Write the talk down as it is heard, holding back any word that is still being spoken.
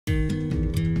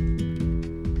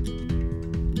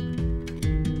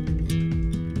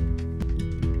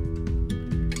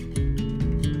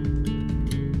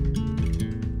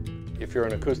if you're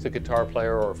an acoustic guitar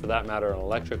player, or for that matter, an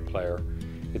electric player,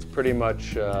 it's pretty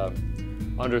much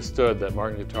understood that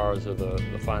Martin guitars are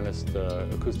the finest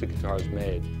acoustic guitars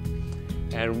made.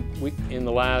 And in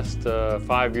the last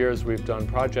 5 years, we've done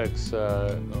projects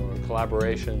or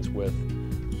collaborations with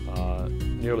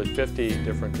nearly 50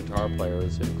 different guitar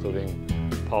players, including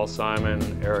Paul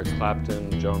Simon, Eric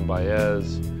Clapton, Joan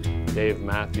Baez, Dave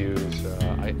Matthews.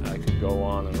 I could go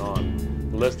on and on.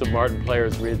 The list of Martin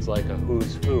players reads like a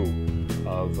who's who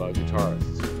of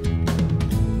guitarists.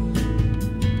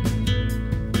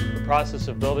 The process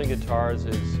of building guitars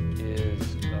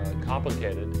is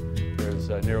complicated. There's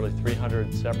nearly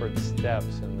 300 separate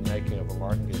steps in the making of a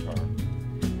Martin guitar.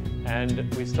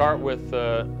 And we start with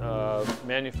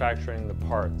manufacturing the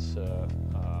parts.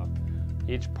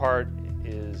 Each part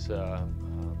is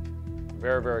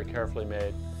very, very carefully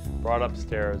made, brought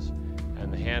upstairs,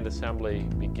 and the hand assembly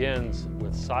begins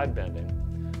with side bending.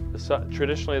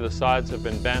 Traditionally, the sides have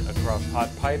been bent across hot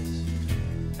pipes,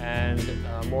 and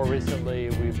more recently,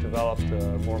 we've developed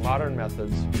more modern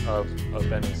methods of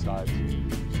bending sides,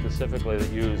 specifically that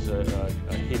use a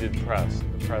heated press.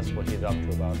 The press will heat up to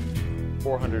about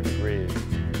 400 degrees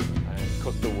and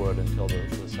cook the wood until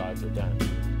the sides are bent.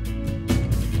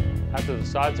 After the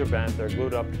sides are bent, they're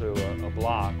glued up to a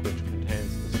block which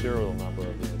contains the serial number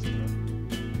of the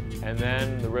instrument. And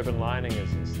then the ribbon lining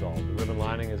is installed. The ribbon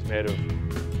lining is made of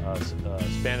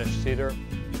Spanish cedar.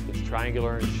 It's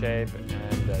triangular in shape,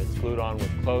 and it's glued on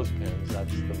with clothespins.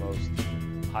 That's the most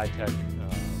high-tech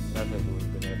method that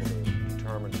we've been able to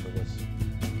determine for this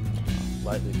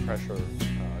lightly pressure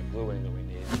gluing that we need.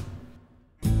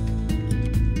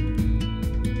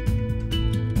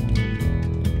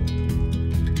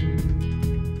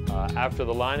 After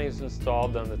the lining is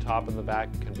installed, then the top and the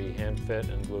back can be hand fit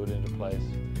and glued into place.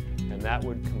 And that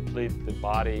would complete the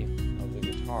body of the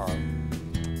guitar.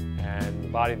 And the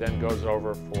body then goes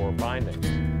over for bindings.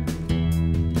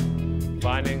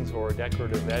 Bindings, or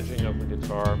decorative edging of the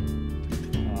guitar,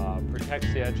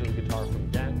 protects the edge of the guitar from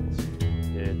dents.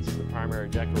 It's the primary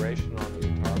decoration on the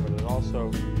guitar, but it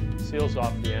also seals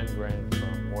off the end grain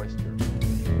from moisture.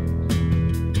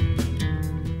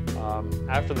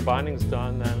 After the binding's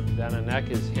done, then a neck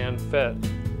is hand fit,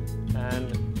 and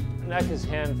the neck is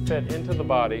hand fit into the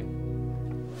body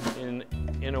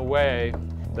in a way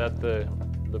that the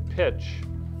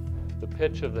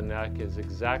pitch of the neck is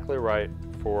exactly right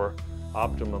for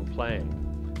optimum playing,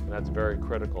 and that's very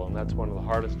critical. And that's one of the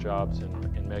hardest jobs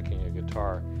in making a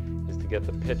guitar, is to get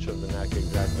the pitch of the neck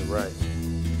exactly right.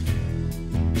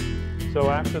 So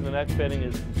after the neck fitting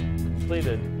is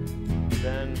completed,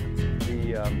 then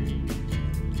the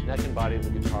neck and body of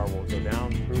the guitar will go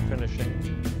down through finishing,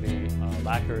 be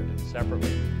lacquered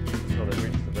separately until they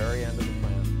reach the very end of the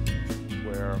plant,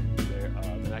 where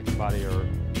the neck and body are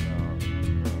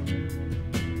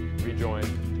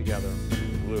rejoined together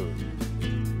and glued.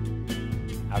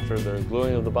 After the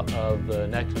gluing of the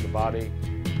neck to the body,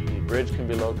 the bridge can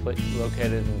be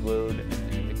located and glued,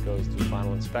 and it goes to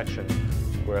final inspection,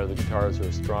 where the guitars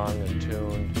are strung and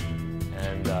tuned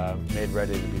and made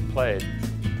ready to be played.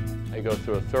 They go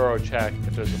through a thorough check.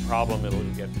 If there's a problem, it'll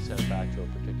get sent back to a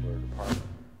particular department.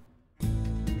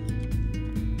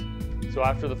 So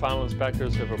after the final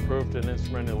inspectors have approved an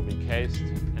instrument, it will be cased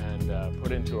and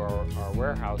put into our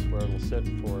warehouse, where it will sit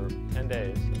for 10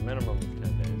 days, a minimum of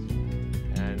 10 days.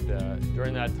 And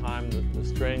during that time, the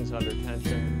strings under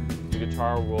tension, the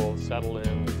guitar will settle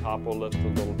in, the top will lift a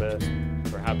little bit,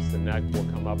 perhaps the neck will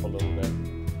come up a little bit.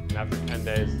 And after 10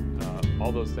 days,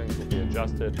 all those things will be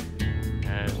adjusted,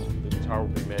 and the guitar will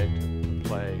be made to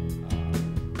play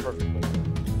perfectly.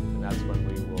 And that's when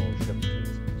we will ship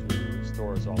to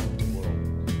stores all over the world.